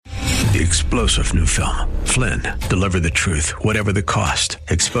The explosive new film, Flynn, deliver the truth, whatever the cost,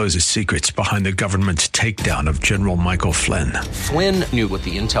 exposes secrets behind the government's takedown of General Michael Flynn. Flynn knew what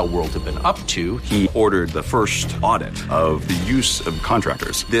the intel world had been up to. He ordered the first audit of the use of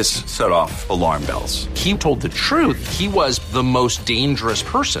contractors. This set off alarm bells. He told the truth. He was the most dangerous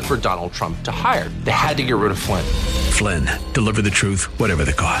person for Donald Trump to hire. They had to get rid of Flynn. Flynn, deliver the truth, whatever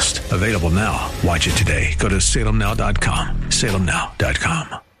the cost. Available now. Watch it today. Go to salemnow.com.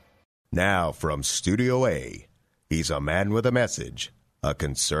 salemnow.com. Now from Studio A, he's a man with a message, a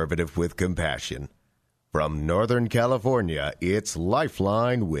conservative with compassion. From Northern California, it's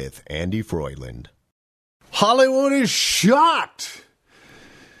Lifeline with Andy Froyland. Hollywood is shocked.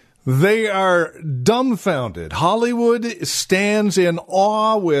 They are dumbfounded. Hollywood stands in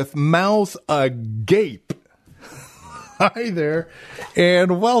awe with mouth agape. Hi there,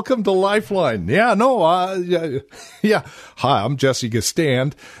 and welcome to Lifeline. Yeah. Hi, I'm Jesse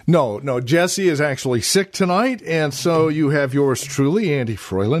Gistand. No, Jesse is actually sick tonight, and so you have yours truly, Andy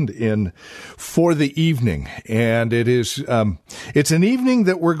Froyland, in for the evening. And it is, it's an evening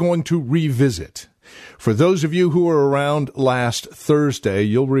that we're going to revisit. For those of you who were around last Thursday,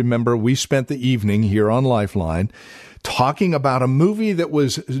 you'll remember we spent the evening here on Lifeline talking about a movie that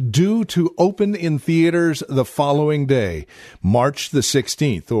was due to open in theaters the following day, March the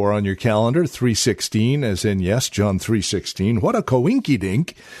 16th, or on your calendar, 3/16, as in, yes, John 3:16. What a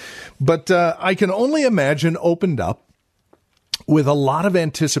coinky-dink. But I can only imagine opened up with a lot of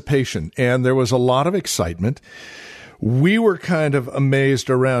anticipation, and there was a lot of excitement. We were kind of amazed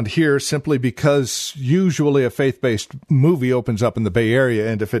around here simply because usually a faith-based movie opens up in the Bay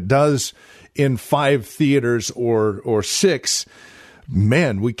Area, and if it does in 5 theaters or 6,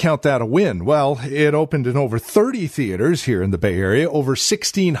 man, we count that a win. Well, it opened in over 30 theaters here in the Bay Area, over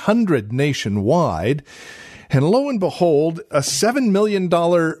 1,600 nationwide. And lo and behold, a $7 million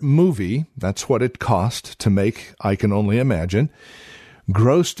movie, that's what it cost to make, I can only imagine,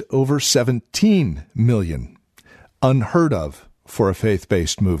 grossed over $17 million. Unheard of for a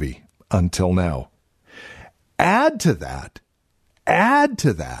faith-based movie until now. Add to that,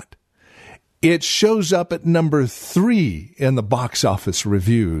 it shows up at number 3 in the box office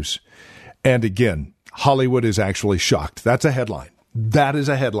reviews. And again, Hollywood is actually shocked. That's a headline. That is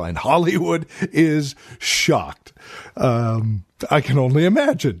a headline. Hollywood is shocked. I can only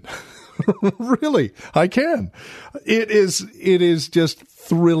imagine. Really, I can. It is just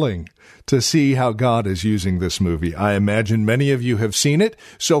thrilling to see how God is using this movie. I imagine many of you have seen it.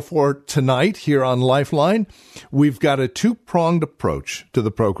 So for tonight here on Lifeline, we've got a 2-pronged approach to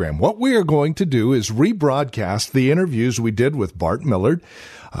the program. What we are going to do is rebroadcast the interviews we did with Bart Millard,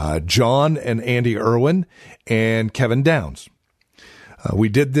 John and Andy Irwin, and Kevin Downs. We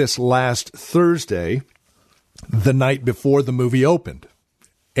did this last Thursday, the night before the movie opened.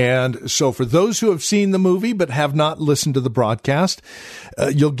 And so for those who have seen the movie but have not listened to the broadcast,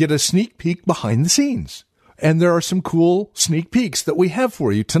 you'll get a sneak peek behind the scenes. And there are some cool sneak peeks that we have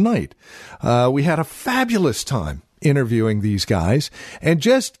for you tonight. We had a fabulous time interviewing these guys and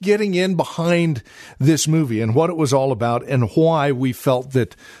just getting in behind this movie and what it was all about and why we felt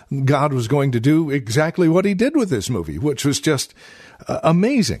that God was going to do exactly what he did with this movie, which was just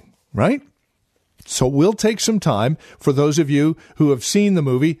amazing, right? So we'll take some time. For those of you who have seen the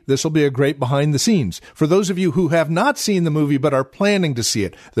movie, this will be a great behind the scenes. For those of you who have not seen the movie but are planning to see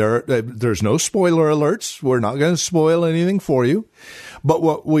it, there's no spoiler alerts. We're not going to spoil anything for you. But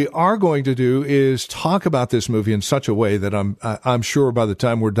what we are going to do is talk about this movie in such a way that I'm sure by the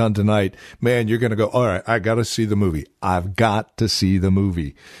time we're done tonight, man, you're going to go, all right, I got to see the movie. I've got to see the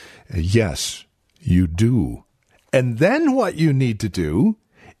movie. Yes, you do. And then what you need to do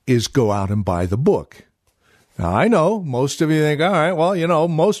is go out and buy the book. Now, I know most of you think, all right, well,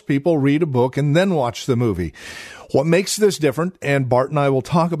 most people read a book and then watch the movie. What makes this different, and Bart and I will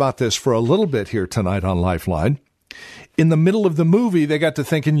talk about this for a little bit here tonight on Lifeline, in the middle of the movie, they got to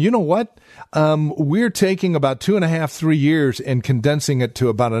thinking, you know what? We're taking about 2.5, 3 years and condensing it to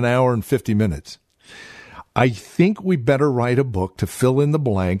about an hour and 50 minutes. I think we better write a book to fill in the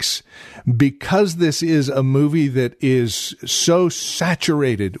blanks because this is a movie that is so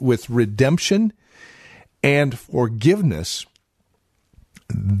saturated with redemption and forgiveness.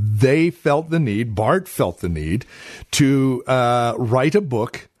 They felt the need, Bart felt the need, to write a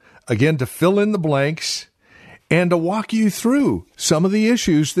book, again, to fill in the blanks and to walk you through some of the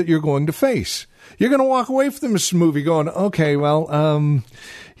issues that you're going to face. You're going to walk away from this movie going, okay, well,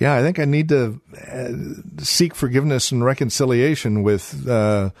 I think I need to seek forgiveness and reconciliation with,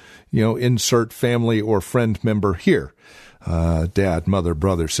 insert family or friend member here, dad, mother,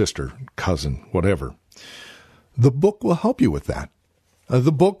 brother, sister, cousin, whatever. The book will help you with that.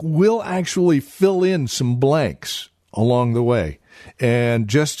 The book will actually fill in some blanks along the way and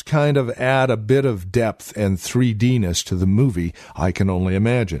just kind of add a bit of depth and 3D-ness to the movie, I Can Only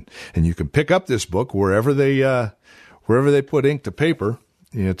Imagine. And you can pick up this book wherever they put ink to paper.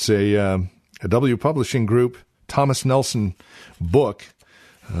 It's a W Publishing Group, Thomas Nelson book.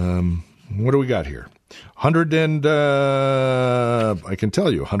 What do we got here?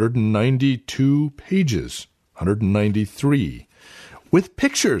 192 pages, 193 with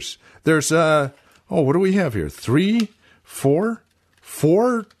pictures. There's, what do we have here? Four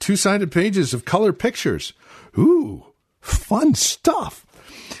two-sided pages of color pictures. Ooh, fun stuff.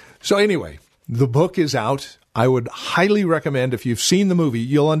 So anyway, the book is out. I would highly recommend, if you've seen the movie,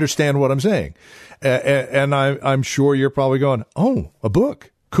 you'll understand what I'm saying. And I'm sure you're probably going, oh, a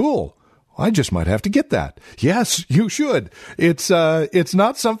book. Cool. I just might have to get that. Yes, you should. It's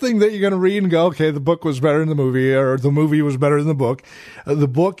not something that you're going to read and go, okay, the book was better than the movie, or the movie was better than the book. The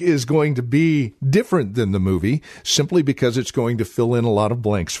book is going to be different than the movie simply because it's going to fill in a lot of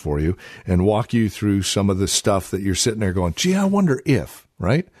blanks for you and walk you through some of the stuff that you're sitting there going, gee, I wonder if,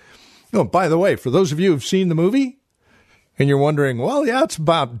 right? Oh, by the way, for those of you who've seen the movie and you're wondering, well, yeah, it's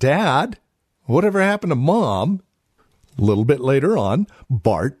about Dad. Whatever happened to Mom? A little bit later on,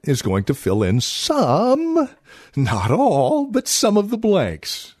 Bart is going to fill in some, not all, but some of the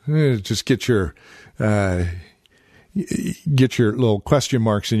blanks. Just get your little question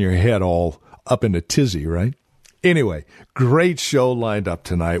marks in your head all up in a tizzy, right? Anyway, great show lined up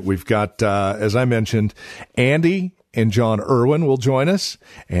tonight. We've got, as I mentioned, Andy and John Irwin will join us,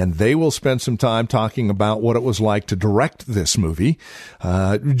 and they will spend some time talking about what it was like to direct this movie.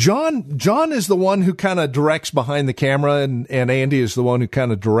 John is the one who kind of directs behind the camera, and Andy is the one who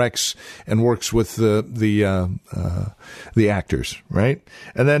kind of directs and works with the actors, right?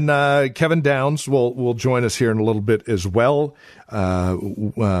 And then Kevin Downs will join us here in a little bit as well.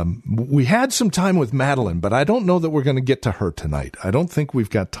 We had some time with Madeline, but I don't know that we're going to get to her tonight. I don't think we've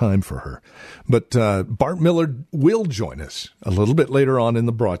got time for her. But Bart Millard will join us a little bit later on in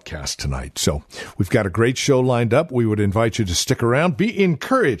the broadcast tonight. So we've got a great show lined up. We would invite you to stick around, be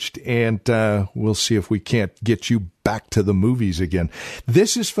encouraged, and we'll see if we can't get you back to the movies again.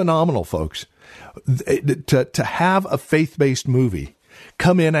 This is phenomenal, folks. To have a faith-based movie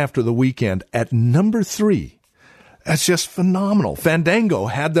come in after the weekend at number 3. That's just phenomenal. Fandango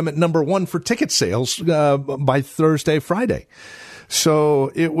had them at number 1 for ticket sales by Thursday, Friday.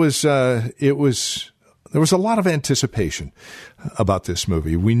 So there was a lot of anticipation about this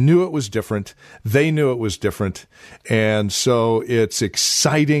movie. We knew it was different. They knew it was different. And so it's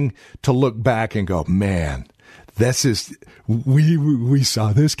exciting to look back and go, man, we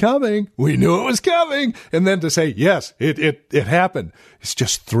saw this coming. We knew it was coming. And then to say, yes, it happened. It's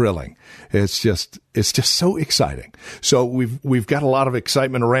just thrilling. It's just so exciting. So we've got a lot of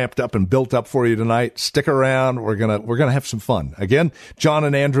excitement ramped up and built up for you tonight. Stick around. We're going to have some fun. Again, John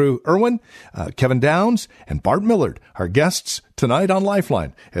and Andrew Irwin, Kevin Downs, and Bart Millard, our guests tonight on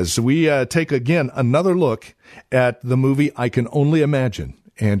Lifeline, as we take again another look at the movie I Can Only Imagine,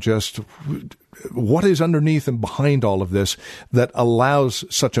 and just what is underneath and behind all of this that allows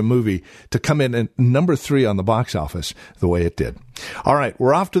such a movie to come in at number 3 on the box office the way it did. All right,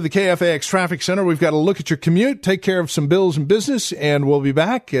 we're off to the KFAX Traffic Center. We've got to look at your commute, take care of some bills and business, and we'll be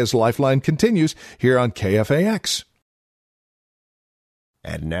back as Lifeline continues here on KFAX.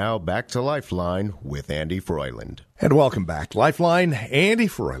 And now back to Lifeline with Andy Froyland. And welcome back. Lifeline, Andy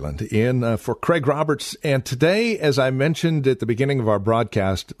Froyland in for Craig Roberts. And today, as I mentioned at the beginning of our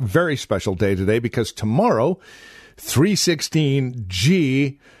broadcast, very special day today because tomorrow,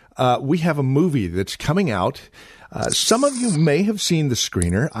 3/16, we have a movie that's coming out. Some of you may have seen the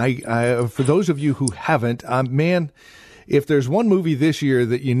screener. For those of you who haven't, man, if there's one movie this year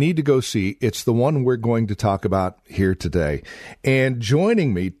that you need to go see, it's the one we're going to talk about here today. And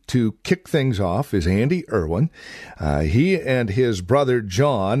joining me to kick things off is Andy Irwin. He and his brother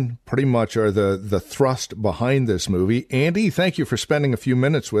John pretty much are the thrust behind this movie. Andy, thank you for spending a few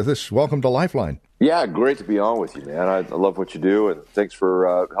minutes with us. Welcome to Lifeline. Yeah, great to be on with you, man. I love what you do, and thanks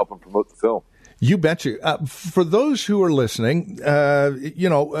for helping promote the film. You betcha. For those who are listening,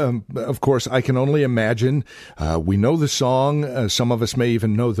 of course, I Can Only Imagine. We know the song. Some of us may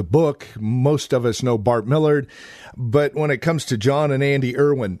even know the book. Most of us know Bart Millard. But when it comes to John and Andy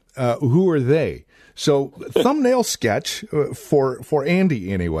Irwin, who are they? So thumbnail sketch for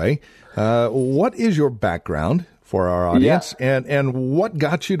Andy anyway. What is your background for our audience? Yeah. And what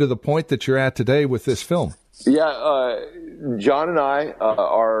got you to the point that you're at today with this film? Yeah, John and I,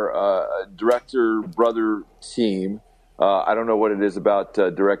 our director-brother team, I don't know what it is about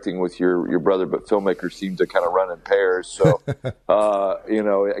directing with your brother, but filmmakers seem to kind of run in pairs. So,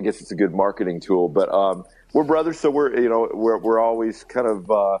 I guess it's a good marketing tool. But we're brothers, so we're always kind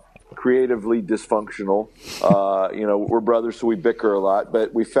of creatively dysfunctional. We're brothers, so we bicker a lot.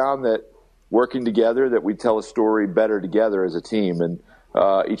 But we found that working together, that we tell a story better together as a team, and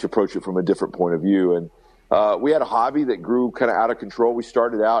each approach it from a different point of view. And we had a hobby that grew kind of out of control. We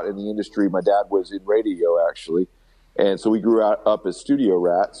started out in the industry. My dad was in radio, actually. And so we grew up as studio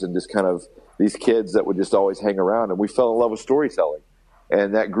rats and just kind of these kids that would just always hang around. And we fell in love with storytelling.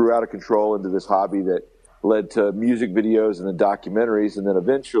 And that grew out of control into this hobby that led to music videos and then documentaries. And then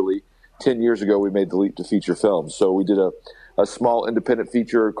eventually, 10 years ago, we made the leap to feature films. So we did a small independent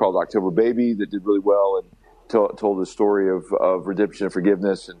feature called October Baby that did really well and told the story of redemption and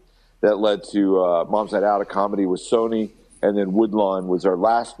forgiveness. And that led to Mom's Night Out, a comedy with Sony. And then Woodlawn was our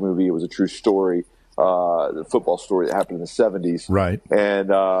last movie. It was a true story. The football story that happened in the 70s. Right. And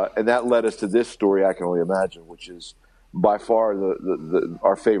that led us to this story, I Can Only Imagine, which is by far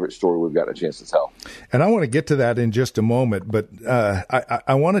our favorite story we've gotten a chance to tell. And I want to get to that in just a moment, but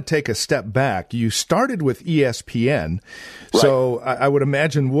I want to take a step back. You started with ESPN, right. So I would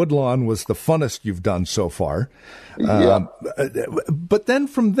imagine Woodlawn was the funnest you've done so far. Yeah. But then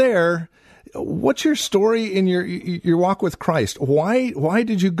from there, what's your story in your walk with Christ? Why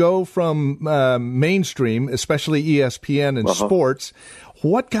did you go from mainstream, especially ESPN and sports?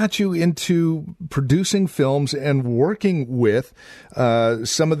 What got you into producing films and working with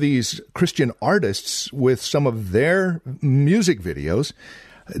some of these Christian artists with some of their music videos?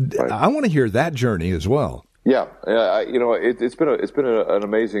 Right. I want to hear that journey as well. Yeah, it's been an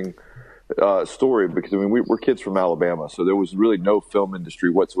amazing story because we're kids from Alabama, so there was really no film industry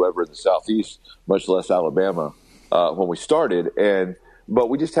whatsoever in the Southeast, much less Alabama, when we started. But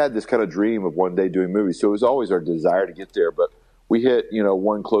we just had this kind of dream of one day doing movies, so it was always our desire to get there. But we hit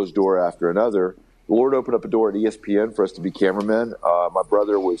one closed door after another. The Lord opened up a door at ESPN for us to be cameramen. My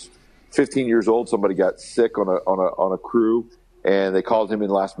brother was 15 years old. Somebody got sick on a crew, and they called him in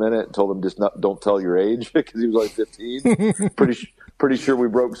last minute and told him don't tell your age because he was only 15. Pretty sure we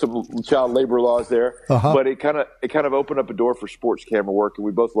broke some child labor laws there, but it kind of opened up a door for sports camera work, and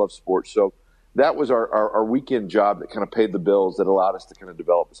we both love sports. So that was our weekend job that kind of paid the bills that allowed us to kind of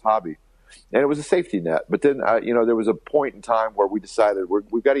develop this hobby, and it was a safety net. But then there was a point in time where we decided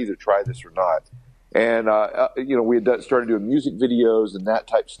we've got to either try this or not, and we had started doing music videos and that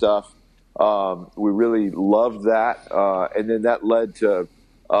type stuff. We really loved that, and then that led to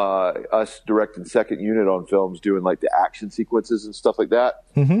us directing second unit on films, doing like the action sequences and stuff like that.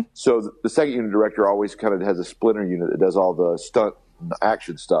 Mm-hmm. So the second unit director always kind of has a splinter unit that does all the stunt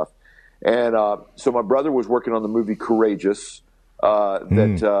action stuff. And so my brother was working on the movie Courageous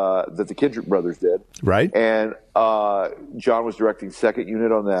that the Kendrick brothers did. Right. And John was directing second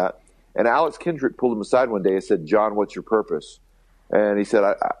unit on that. And Alex Kendrick pulled him aside one day and said, "John, what's your purpose?" And he said,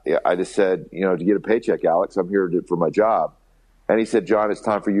 I just said, to get a paycheck, Alex. I'm here for my job. And he said, "John, it's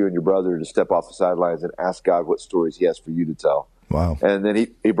time for you and your brother to step off the sidelines and ask God what stories he has for you to tell." Wow. And then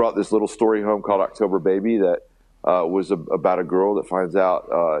he brought this little story home called October Baby that was about a girl that finds out,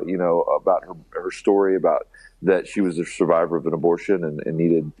 about her story about that she was a survivor of an abortion and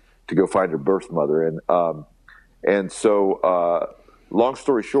needed to go find her birth mother. And so long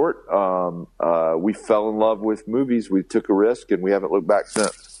story short, we fell in love with movies. We took a risk, and we haven't looked back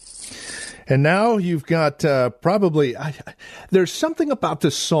since. And now you've got there's something about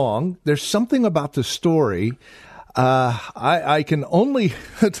the song, there's something about the story. I can only,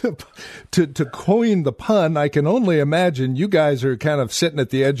 to coin the pun, I can only imagine you guys are kind of sitting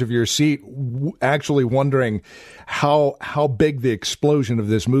at the edge of your seat, actually wondering how big the explosion of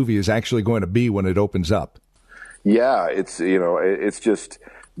this movie is actually going to be when it opens up. Yeah, it's just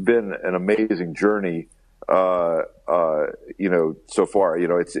been an amazing journey, so far.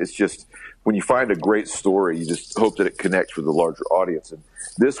 It's just, when you find a great story, you just hope that it connects with a larger audience. And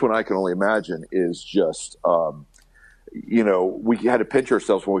this one, I Can Only Imagine, is just, we had to pinch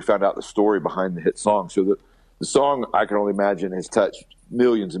ourselves when we found out the story behind the hit song. So the song, I Can Only Imagine, has touched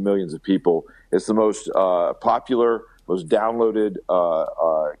millions and millions of people. It's the most popular, most downloaded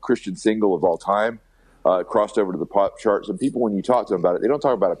Christian single of all time. Crossed over to the pop charts. And people, when you talk to them about it, they don't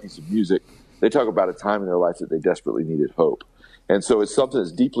talk about a piece of music. They talk about a time in their life that they desperately needed hope. And so it's something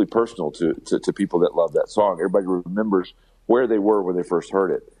that's deeply personal to people that love that song. Everybody remembers where they were when they first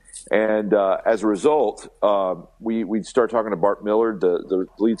heard it. And as a result, we started talking to Bart Millard, the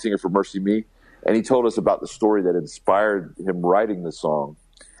lead singer for Mercy Me, and he told us about the story that inspired him writing the song.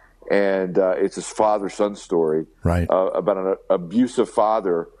 And it's his father-son story, right? About an abusive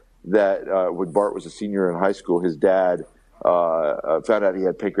father that when Bart was a senior in high school, his dad found out he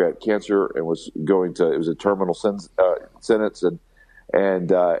had pancreatic cancer and was it was a terminal sentence,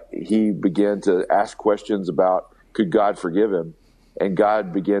 and he began to ask questions about could God forgive him, and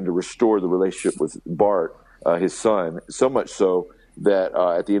God began to restore the relationship with Bart, his son, so much so that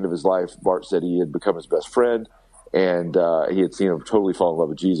at the end of his life, Bart said he had become his best friend, and he had seen him totally fall in love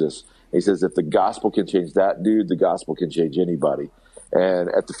with Jesus. And he says, if the gospel can change that dude, the gospel can change anybody. And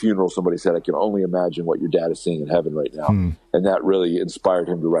at the funeral, somebody said, I can only imagine what your dad is seeing in heaven right now. And that really inspired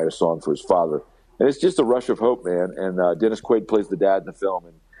him to write a song for his father. And it's just a rush of hope, man. And Dennis Quaid plays the dad in the film,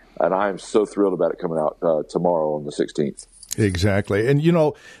 and I am so thrilled about it coming out tomorrow on the 16th. Exactly. And, you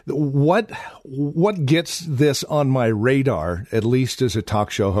know, what gets this on my radar, at least as a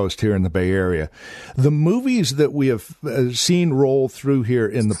talk show host here in the Bay Area, the movies that we have seen roll through here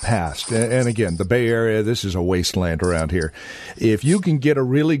in the past, and again, the Bay Area, this is a wasteland around here. If you can get a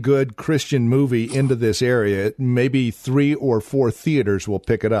really good Christian movie into this area, maybe 3 or 4 theaters will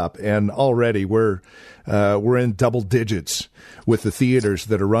pick it up. And already we're in double digits with the theaters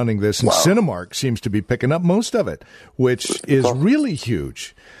that are running this, and Cinemark seems to be picking up most of it, which is really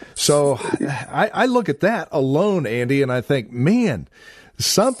huge. So I look at that alone, Andy, and I think, man,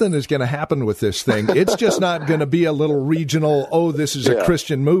 something is going to happen with this thing. It's just not going to be a little regional, this is a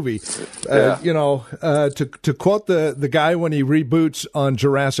Christian movie. You know, to quote the guy when he reboots on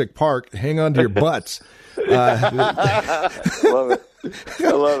Jurassic Park, hang on to your butts. Love it. I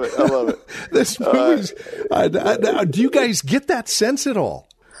love it. This movie's. Do you guys get that sense at all?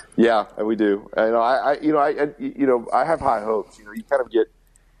 Yeah, we do. I have high hopes. You know, you kind of get.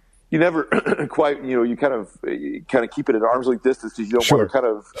 You never quite. You know, you kind of keep it at arm's length distance because you don't want to kind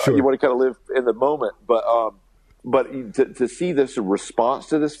of. You want to kind of live in the moment, but to see this response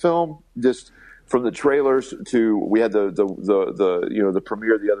to this film, just from the trailers to we had the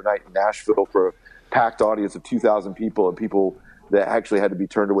premiere the other night in Nashville for a packed audience of 2,000 people and people that actually had to be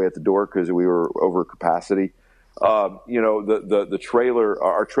turned away at the door because we were over capacity. The trailer,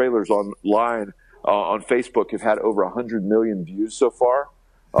 our trailers online on Facebook have had over 100 million views so far.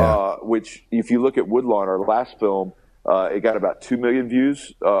 Which, if you look at Woodlawn, our last film, it got about 2 million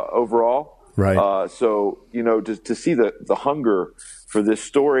views overall. Right. So to see the hunger for this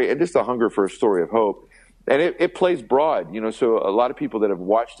story and just the hunger for a story of hope, and it plays broad. So a lot of people that have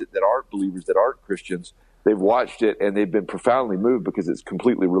watched it that aren't believers, that aren't Christians, they've watched it and they've been profoundly moved because it's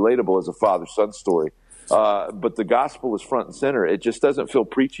completely relatable as a father-son story. But the gospel is front and center. It just doesn't feel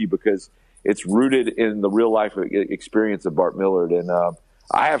preachy because it's rooted in the real life experience of Bart Millard. And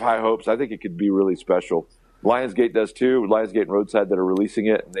I have high hopes. I think it could be really special. Lionsgate does too. Lionsgate and Roadside that are releasing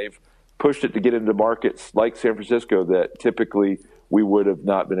it, and they've pushed it to get into markets like San Francisco that typically we would have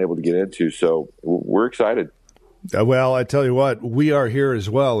not been able to get into. So we're excited. Well, I tell you what, we are here as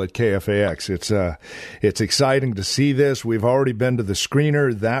well at KFAX. It's exciting to see this. We've already been to the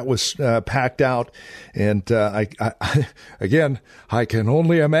screener that was packed out, and I can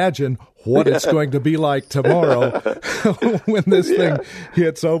only imagine what it's going to be like tomorrow when this thing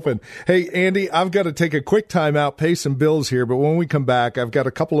hits open. Hey, Andy, I've got to take a quick time out, pay some bills here, but when we come back, I've got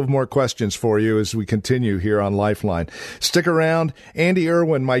a couple of more questions for you as we continue here on Lifeline. Stick around. Andy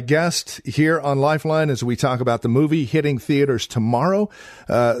Irwin, my guest here on Lifeline as we talk about the movie hitting theaters tomorrow,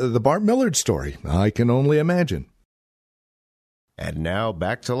 the Bart Millard story. I can only imagine. And now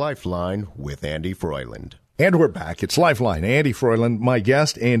back to Lifeline with Andy Froyland. And we're back. It's Lifeline. Andy Froyland, my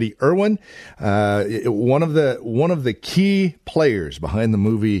guest, Andy Irwin, one of the key players behind the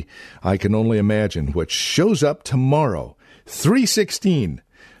movie I Can Only Imagine, which shows up tomorrow, 3/16.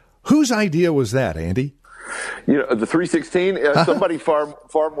 Whose idea was that, Andy? The 3/16. Somebody far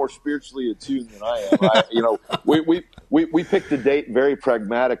more spiritually attuned than I am. We picked a date very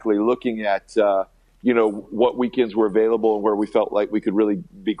pragmatically, looking at what weekends were available and where we felt like we could really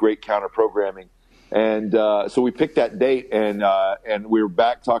be great counter programming. And so we picked that date, and we were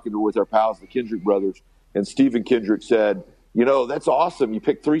back talking with our pals, the Kendrick brothers, and Stephen Kendrick said, that's awesome. You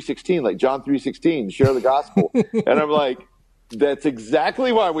picked 3/16, like John 3:16, share the gospel. And I'm like, that's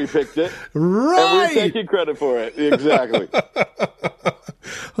exactly why we picked it. Right. And we're taking credit for it. Exactly.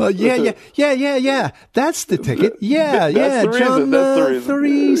 Yeah. That's the ticket. Yeah. John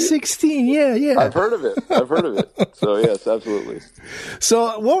 3:16. Yeah. I've heard of it. So yes, absolutely.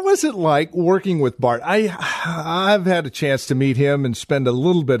 So what was it like working with Bart? I've had a chance to meet him and spend a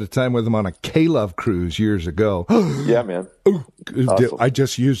little bit of time with him on a K-Love cruise years ago. Yeah, man. Awesome. I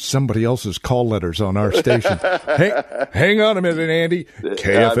just used somebody else's call letters on our station. Hang on a minute, Andy.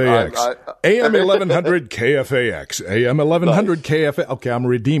 KFAX. AM 1100 KFAX. AM 1100 KFAX. Okay, I'm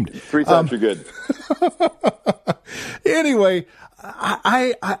redeemed. 3 times you're good. Anyway,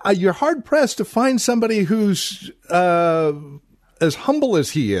 I you're hard pressed to find somebody who's as humble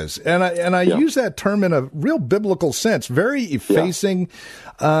as he is, and I use that term in a real biblical sense, very effacing.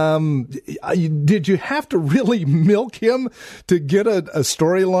 Did you have to really milk him to get a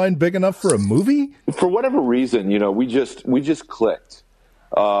storyline big enough for a movie? For whatever reason, we just clicked.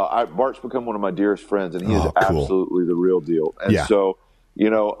 Bart's become one of my dearest friends, and he is absolutely the real deal. And so,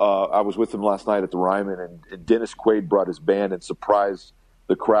 I was with him last night at the Ryman, and Dennis Quaid brought his band and surprised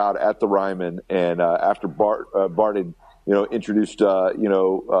the crowd at the Ryman. And after Bart had introduced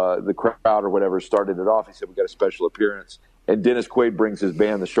the crowd or whatever, started it off, he said, "We got a special appearance." And Dennis Quaid brings his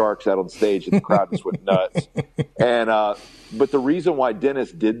band, the Sharks, out on stage, and the crowd just went nuts. And but the reason why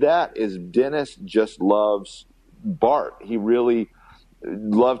Dennis did that is Dennis just loves Bart. He really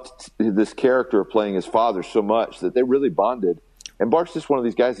loved this character of playing his father so much that they really bonded. And Bart's just one of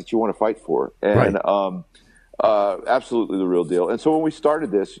these guys that you want to fight for. And absolutely the real deal. And so when we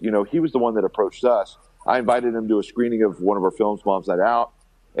started this, he was the one that approached us. I invited him to a screening of one of our films, Mom's Night Out,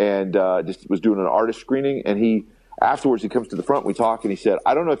 and just was doing an artist screening. And afterwards, he comes to the front, we talk, and he said,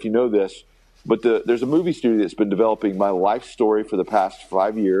 "I don't know if you know this, but there's a movie studio that's been developing my life story for the past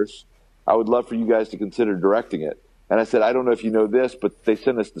 5 years. I would love for you guys to consider directing it." And I said, "I don't know if you know this, but they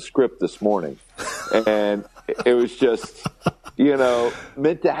sent us the script this morning." And it was just,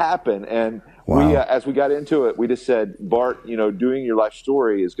 meant to happen. And we, as we got into it, we just said, "Bart, doing your life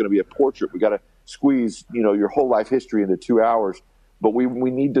story is going to be a portrait. We got to squeeze, your whole life history into 2 hours. But we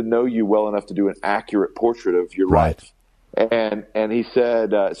need to know you well enough to do an accurate portrait of your life." And he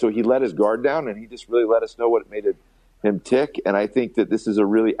said, so he let his guard down, and he just really let us know what made him tick. And I think that this is a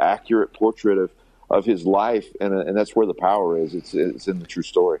really accurate portrait of his life, and that's where the power is. It's in the true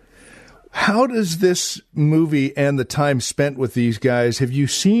story. How does this movie and the time spent with these guys, have you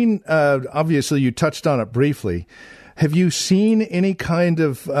seen, obviously you touched on it briefly, have you seen any kind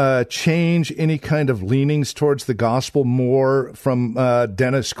of change, any kind of leanings towards the gospel more from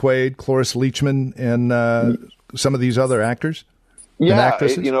Dennis Quaid, Cloris Leachman, and some of these other actors? Yeah,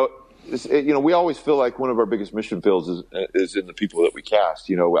 we always feel like one of our biggest mission fields is in the people that we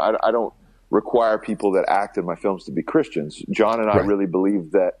cast. I don't require people that act in my films to be Christians. John and I really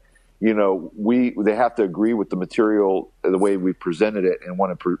believe that, they have to agree with the material, the way we presented it, and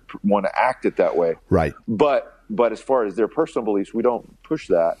want to act it that way. Right. But as far as their personal beliefs, we don't push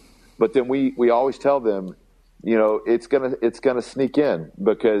that. But then we always tell them, it's gonna sneak in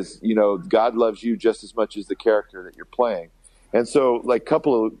because God loves you just as much as the character that you're playing. And so, like, a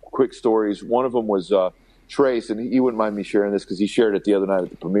couple of quick stories. One of them was Trace, and he wouldn't mind me sharing this because he shared it the other night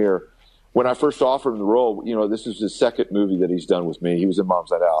at the premiere. When I first offered him the role, this is his second movie that he's done with me. He was in Mom's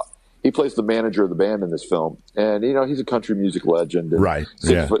Night Out. He plays the manager of the band in this film, and he's a country music legend. And right,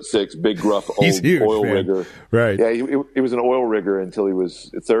 6'6", big gruff old oil rigger. Right, yeah, he was an oil rigger until he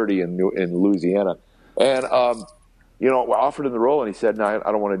was 30 in Louisiana. And I offered him the role, and he said, "No,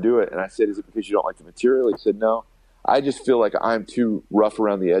 I don't want to do it." And I said, "Is it because you don't like the material?" He said, "No, I just feel like I'm too rough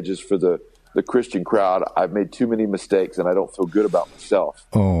around the edges for the Christian crowd. I've made too many mistakes, and I don't feel good about myself."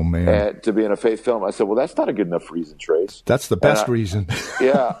 Oh, man. And to be in a faith film, I said, "Well, that's not a good enough reason, Trace." That's the best reason.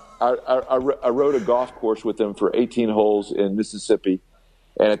 Yeah. I rode a golf course with him for 18 holes in Mississippi.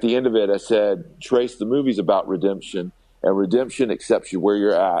 And at the end of it, I said, "Trace, the movie's about redemption, and redemption accepts you where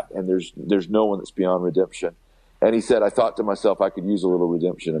you're at. And there's no one that's beyond redemption." And he said, "I thought to myself, I could use a little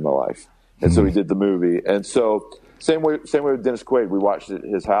redemption in my life." And so he did the movie. And so same way with Dennis Quaid. We watched it at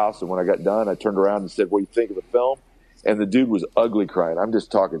his house. And when I got done, I turned around and said, "What do you think of the film?" And the dude was ugly crying. I'm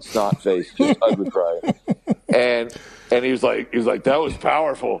just talking snot face, just ugly crying. And he was like, "That was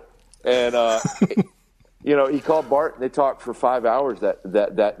powerful." And he called Bart, and they talked for 5 hours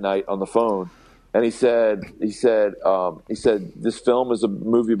that night on the phone. And he said, "This film is a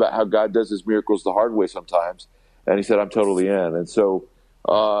movie about how God does his miracles the hard way sometimes." And he said, "I'm totally in." And so,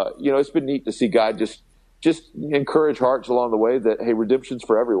 it's been neat to see God just encourage hearts along the way that, hey, redemption's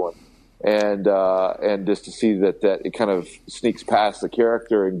for everyone. And just to see that it kind of sneaks past the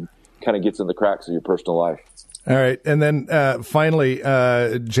character and kind of gets in the cracks of your personal life. All right. And then finally,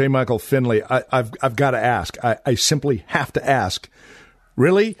 J. Michael Finley, I've got to ask. I simply have to ask.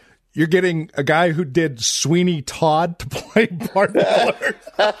 Really? You're getting a guy who did Sweeney Todd to play Bart Miller?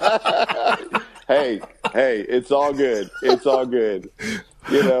 Hey, it's all good. It's all good.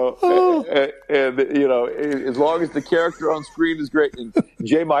 And as long as the character on screen is great. And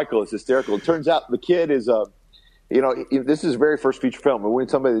J. Michael is hysterical. It turns out the kid is this is his very first feature film. And when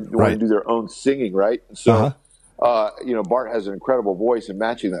somebody want to do their own singing, right? So, Bart has an incredible voice, and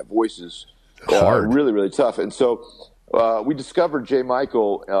matching that voice is hard, really, really tough. And so we discovered J.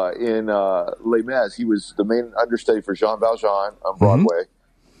 Michael in Les Mis. He was the main understudy for Jean Valjean on Broadway,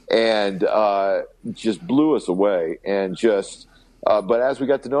 and just blew us away. And just, but as we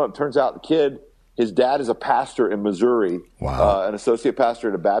got to know him, turns out the kid, his dad is a pastor in Missouri, an associate pastor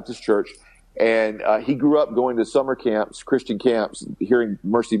at a Baptist church. And he grew up going to summer camps, Christian camps, hearing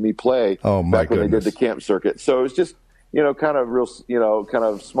Mercy Me play back when they did the camp circuit. So it was just, kind of real, kind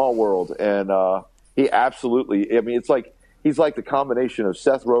of small world. And he absolutely, I mean, it's like he's like the combination of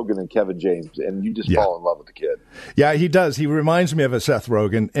Seth Rogen and Kevin James, and you just fall in love with the kid. Yeah, he does. He reminds me of a Seth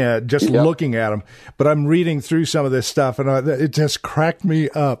Rogen, looking at him. But I'm reading through some of this stuff, and it just cracked me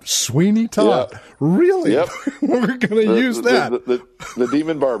up. Sweeney Todd, really? Yep. We're going to use that. The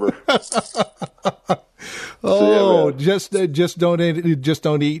Demon Barber. Just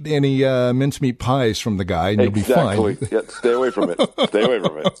don't eat any mincemeat pies from the guy, and you'll be fine. Yeah, stay away from it. Stay away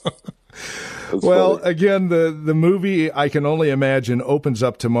from it. Well, again, the movie, I Can Only Imagine, opens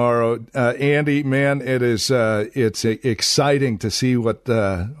up tomorrow. Andy, man, it's exciting to see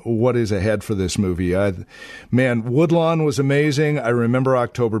what is ahead for this movie. Woodlawn was amazing. I remember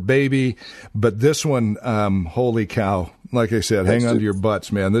October Baby, but this one, holy cow! Like I said, hang on to your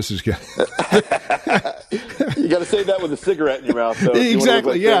butts, man. This is good. You got to say that with a cigarette in your mouth. Though.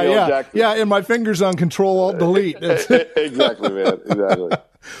 Exactly. Yeah. And my fingers on Control-Alt-Delete. Exactly, man. Exactly.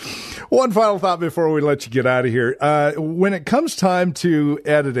 One final thought before we let you get out of here. When it comes time to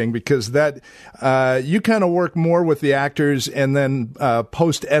editing, because that you kind of work more with the actors and then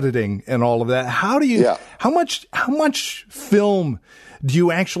post editing and all of that. How do you? Yeah. How much film do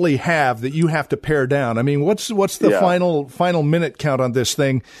you actually have that you have to pare down? I mean, what's the final minute count on this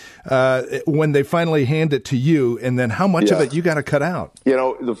thing when they finally hand it to you, and then how much of it you got to cut out?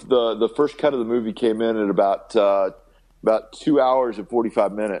 The first cut of the movie came in at about 2 hours and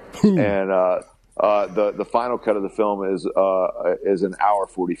 45 minutes, and the final cut of the film is an hour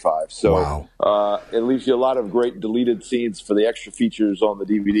 45. So it leaves you a lot of great deleted scenes for the extra features on the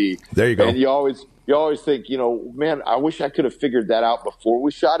DVD. There you go. And you always think, man, I wish I could have figured that out before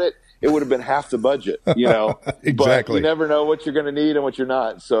we shot it. It would have been half the budget, Exactly. But you never know what you're going to need and what you're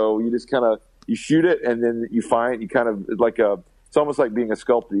not. So you just you shoot it, and then it's almost like being a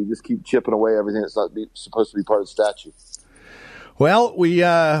sculptor. You just keep chipping away everything that's not supposed to be part of the statue. Well, we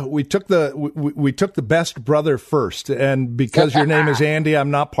took the best brother first, and because your name is Andy, I'm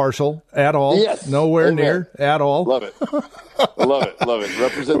not partial at all. Yes, nowhere near at all. Love it, love it.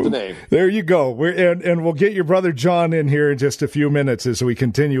 Represent the name. There you go. And we'll get your brother John in here in just a few minutes as we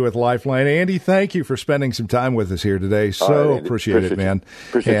continue with Lifeline. Andy, thank you for spending some time with us here today. So appreciate it, man.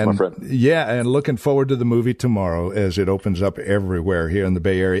 Appreciate it, my friend. Yeah, and looking forward to the movie tomorrow as it opens up everywhere here in the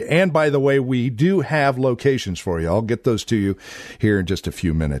Bay Area. And by the way, we do have locations for you. I'll get those to you here in just a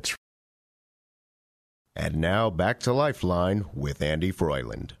few minutes. And now back to Lifeline with Andy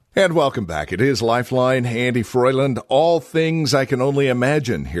Froyland. And welcome back. It is Lifeline, Andy Froyland, all things I can only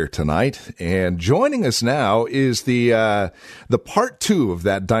imagine here tonight. And joining us now is the part two of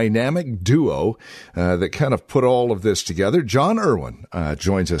that dynamic duo that kind of put all of this together. John Irwin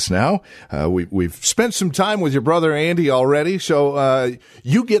joins us now. We've spent some time with your brother Andy already, so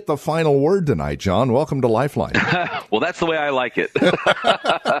you get the final word tonight, John. Welcome to Lifeline. Well, that's the way I like it.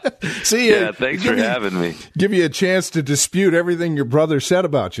 See, thanks for having me. Give you a chance to dispute everything your brother said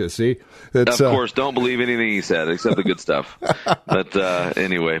about you. See, of course, don't believe anything he said except the good stuff. But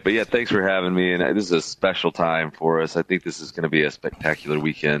anyway, thanks for having me. And this is a special time for us. I think this is going to be a spectacular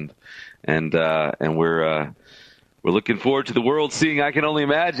weekend, and we're looking forward to the world seeing I Can Only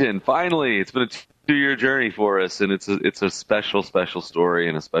Imagine. Finally, it's been a 2-year journey for us, and it's a special story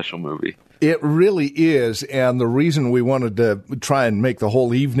and a special movie. It really is, and the reason we wanted to try and make the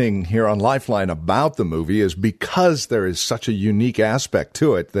whole evening here on Lifeline about the movie is because there is such a unique aspect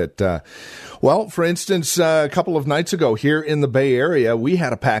to it that, for instance, a couple of nights ago here in the Bay Area, we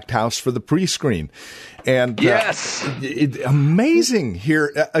had a packed house for the pre-screen. And yes, amazing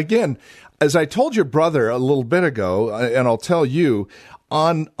here. Again, as I told your brother a little bit ago, and I'll tell you,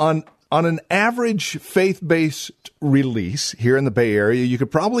 on an average faith-based release here in the Bay Area, you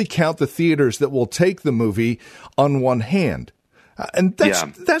could probably count the theaters that will take the movie on one hand. And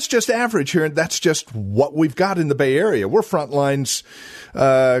that's just average here, and that's just what we've got in the Bay Area. We're Frontlines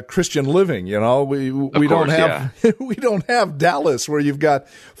Christian living, We don't have Dallas where you've got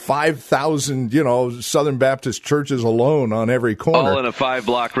 5,000 Southern Baptist churches alone on every corner, all in a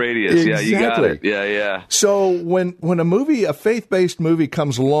 5-block radius. Exactly. Yeah, you got it. Yeah. So when a faith-based movie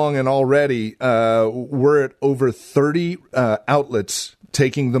comes along, and already we're at over 30 outlets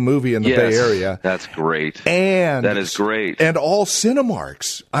taking the movie in the Bay Area. That's great. And that is great. And all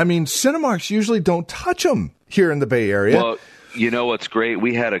Cinemarks. I mean, Cinemarks usually don't touch them here in the Bay Area. Well, you know what's great?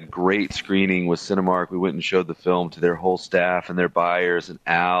 We had a great screening with Cinemark. We went and showed the film to their whole staff and their buyers, and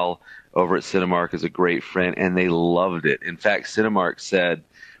Al over at Cinemark is a great friend, and they loved it. In fact, Cinemark said,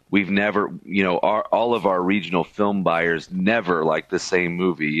 we've never, all of our regional film buyers never like the same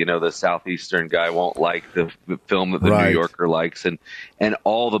movie. The Southeastern guy won't like the film that the New Yorker likes, and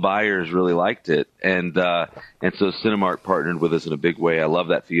all the buyers really liked it. And so Cinemark partnered with us in a big way. I love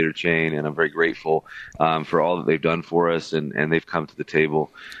that theater chain, and I'm very grateful for all that they've done for us, and they've come to the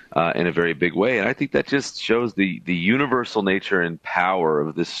table in a very big way. And I think that just shows the universal nature and power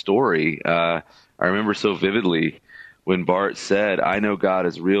of this story. I remember so vividly when Bart said, I know God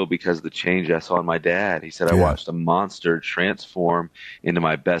is real because of the change I saw in my dad. He said, I watched a monster transform into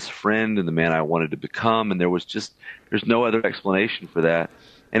my best friend and the man I wanted to become. And there's no other explanation for that.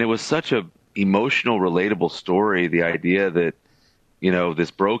 And it was such a emotional, relatable story. The idea that,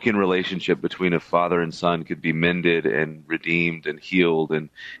 this broken relationship between a father and son could be mended and redeemed and healed. And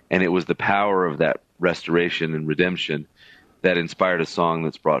it was the power of that restoration and redemption that inspired a song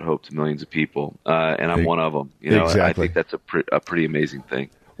that's brought hope to millions of people, and I'm one of them. Exactly. I think that's a pretty amazing thing.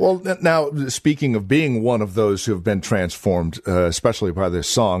 Well, now, speaking of being one of those who have been transformed, especially by this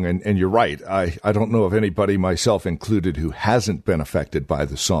song, and you're right, I don't know of anybody, myself included, who hasn't been affected by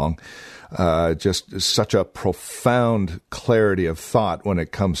the song. Just such a profound clarity of thought when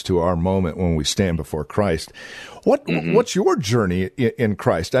it comes to our moment when we stand before Christ. What's your journey in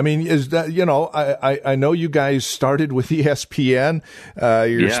Christ? I mean, is that, I know you guys started with ESPN,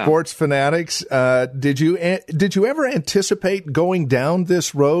 you're sports fanatics. Did you ever anticipate going down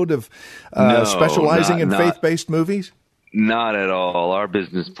this road of specializing in faith-based movies? Not at all. Our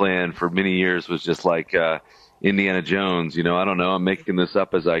business plan for many years was just like Indiana Jones. I don't know. I'm making this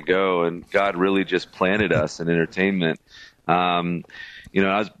up as I go, and God really just planted us in entertainment. I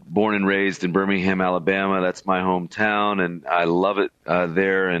was born and raised in Birmingham, Alabama. That's my hometown, and I love it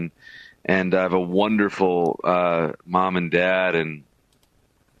there. And I have a wonderful mom and dad, and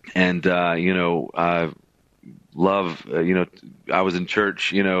I love. I was in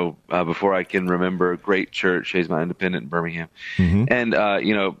church. Before I can remember, a great church, Hayes Mountain Independent in Birmingham, and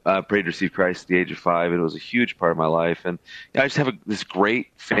prayed to receive Christ at the age of 5. It was a huge part of my life, and I just have this great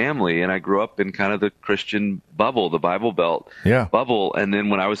family, and I grew up in kind of the Christian bubble, the Bible Belt bubble. And then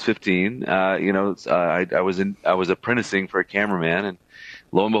when I was 15, I was apprenticing for a cameraman, and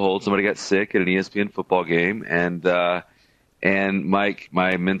lo and behold, somebody got sick at an ESPN football game, and Mike,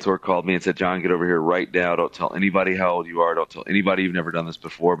 my mentor, called me and said, John, get over here right now. Don't tell anybody how old you are. Don't tell anybody you've never done this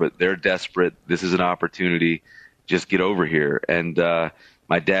before, but they're desperate. This is an opportunity. Just get over here. And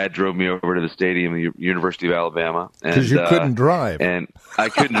my dad drove me over to the stadium at the University of Alabama. Because you couldn't drive. And I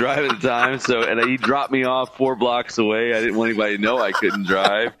couldn't drive at the time. And he dropped me off 4 blocks away. I didn't want anybody to know I couldn't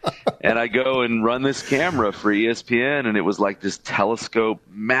drive. And I go and run this camera for ESPN, and it was like this telescope,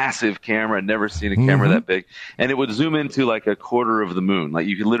 massive camera. I'd never seen a camera that big. And it would zoom into like a quarter of the moon. Like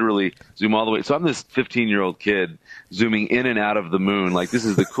you could literally zoom all the way. So I'm this 15-year-old kid zooming in and out of the moon. Like this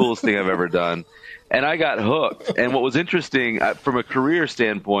is the coolest thing I've ever done. And I got hooked. And what was interesting, from a career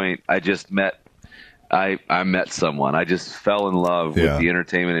standpoint, I met someone. I just fell in love with the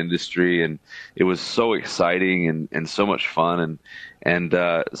entertainment industry, and it was so exciting and so much fun. And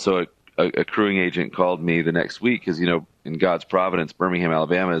so a crewing agent called me the next week because, in God's providence, Birmingham,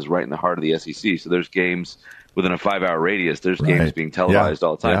 Alabama is right in the heart of the SEC. So there's games within a 5-hour radius. There's games being televised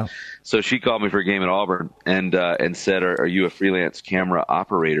all the time. Yeah. So she called me for a game at Auburn and said, are you a freelance camera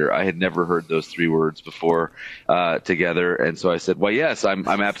operator? I had never heard those 3 words before together. And so I said, well, yes, I'm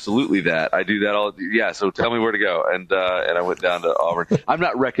absolutely that. I do that all. Yeah. So tell me where to go. And I went down to Auburn. I'm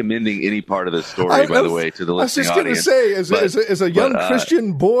not recommending any part of this story, by the way, to the listening audience. I was just going to say, as a young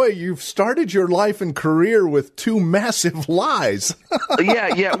Christian boy, you've started your life and career with 2 massive lies.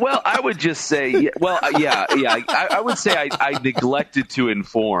 Yeah. Well, I would just say, I would say I neglected to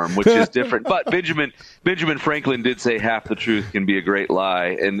inform, which is different. But Benjamin Franklin did say half the truth can be a great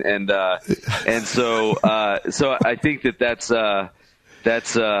lie, and so I think that's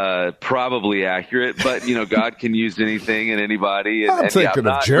probably accurate. But God can use anything and anybody. And, I'm thinking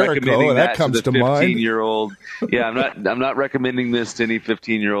of Jericho. That comes to mind. 15-year-old. Yeah, I'm not recommending this to any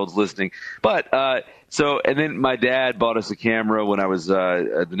 15-year-olds listening. But and then my dad bought us a camera when I was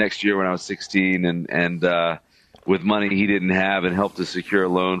the next year when I was 16, and with money he didn't have and helped to secure a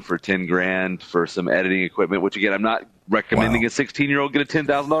loan for $10,000 for some editing equipment, which again, I'm not recommending a 16-year-old get a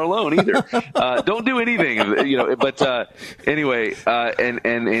 $10,000 loan either. Don't do anything, but anyway,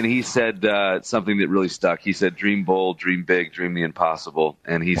 and he said something that really stuck. He said, dream bold, dream big, dream the impossible.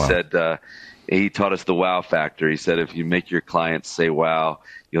 And he said, he taught us the wow factor. He said, if you make your clients say wow,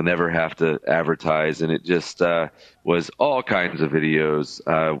 you'll never have to advertise. And it just was all kinds of videos,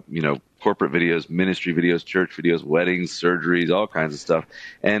 corporate videos, ministry videos, church videos, weddings, surgeries, all kinds of stuff.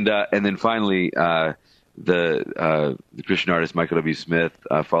 And then finally, the Christian artist Michael W. Smith,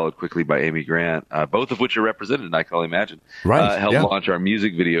 followed quickly by Amy Grant, both of which are represented in I Can Only Imagine, helped launch our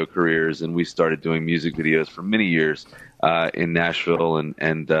music video careers. And we started doing music videos for many years in Nashville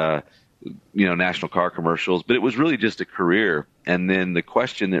and national car commercials. But it was really just a career. And then the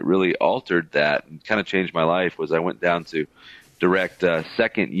question that really altered that and kind of changed my life was I went down to direct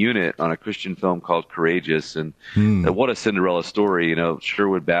second unit on a Christian film called Courageous. And what a Cinderella story.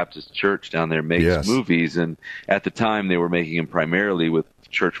 Sherwood Baptist Church down there makes movies. And at the time, they were making them primarily with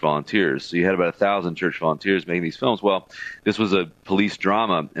church volunteers. So you had about 1,000 church volunteers making these films. Well, this was a police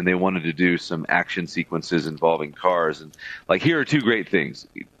drama, and they wanted to do some action sequences involving cars. And here are two great things.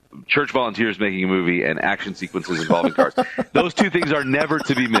 Church volunteers making a movie and action sequences involving cars. Those two things are never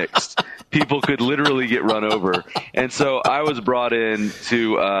to be mixed. People could literally get run over. And so I was brought in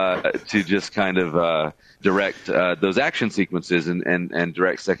to just kind of direct those action sequences and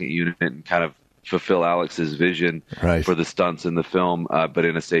direct second unit and kind of fulfill Alex's vision for the stunts in the film, but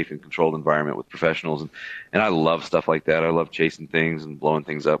in a safe and controlled environment with professionals. And I love stuff like that. I love chasing things and blowing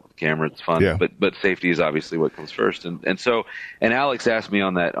things up with the camera. It's fun, but safety is obviously what comes first. And Alex asked me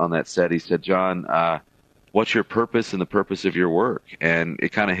on that set, he said, John, what's your purpose and the purpose of your work? And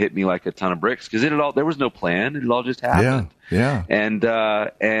it kind of hit me like a ton of bricks because there was no plan. It all just happened. Yeah. And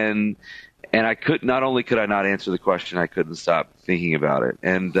I not only could I not answer the question, I couldn't stop thinking about it.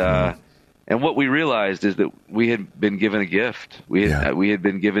 And what we realized is that we had been given a gift. We had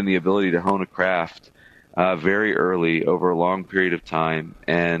been given the ability to hone a craft very early over a long period of time,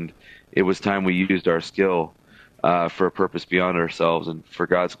 and it was time we used our skill for a purpose beyond ourselves and for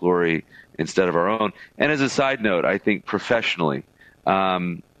God's glory instead of our own. And as a side note, I think professionally,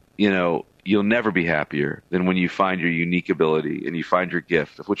 you'll never be happier than when you find your unique ability and you find your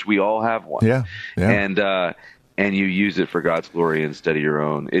gift, of which we all have one. And you use it for God's glory instead of your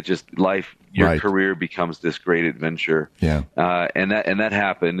own. It just your career becomes this great adventure. And that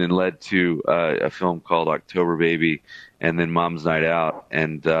happened and led to a film called October Baby, and then Mom's Night Out,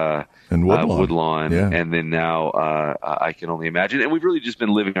 and Woodlawn, and then now I Can Only Imagine. And we've really just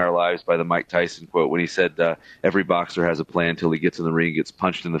been living our lives by the Mike Tyson quote when he said, every boxer has a plan till he gets in the ring and gets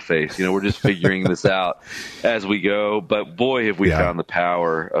punched in the face. We're just figuring this out as we go. But boy, have we found the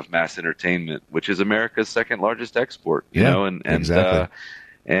power of mass entertainment, which is America's second largest export, exactly.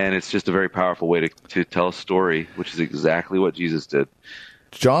 And it's just a very powerful way to tell a story, which is exactly what Jesus did.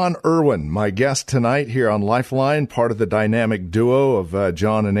 John Irwin, my guest tonight here on Lifeline, part of the dynamic duo of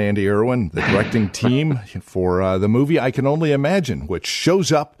John and Andy Irwin, the directing team for the movie I Can Only Imagine, which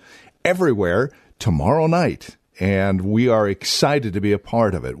shows up everywhere tomorrow night. And we are excited to be a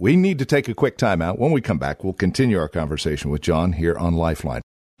part of it. We need to take a quick time out. When we come back, we'll continue our conversation with John here on Lifeline.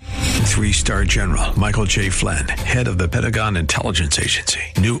 3-star General Michael J. Flynn, head of the Pentagon Intelligence Agency,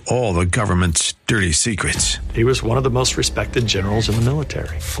 knew all the government's dirty secrets. He was one of the most respected generals in the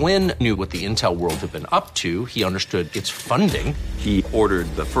military. Flynn knew what the intel world had been up to. He understood its funding. He ordered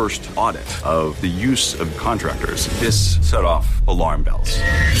the first audit of the use of contractors. This set off alarm bells.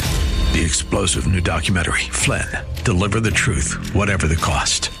 The explosive new documentary, Flynn, Deliver the Truth, Whatever the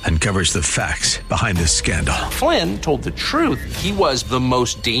Cost, uncovers the facts behind this scandal. Flynn told the truth. He was the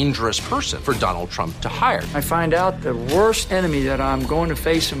most dangerous person for Donald Trump to hire. I find out the worst enemy that I'm going to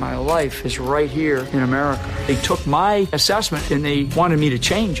face in my life is right here in America. They took my assessment and they wanted me to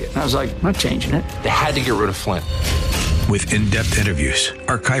change it. And I was like, I'm not changing it. They had to get rid of Flynn. With in-depth interviews,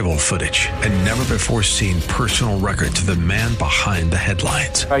 archival footage, and never-before-seen personal records of the man behind the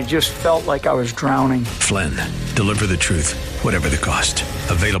headlines. I just felt like I was drowning. Flynn, Deliver the Truth, Whatever the Cost.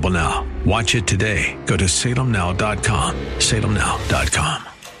 Available now. Watch it today. Go to salemnow.com. salemnow.com.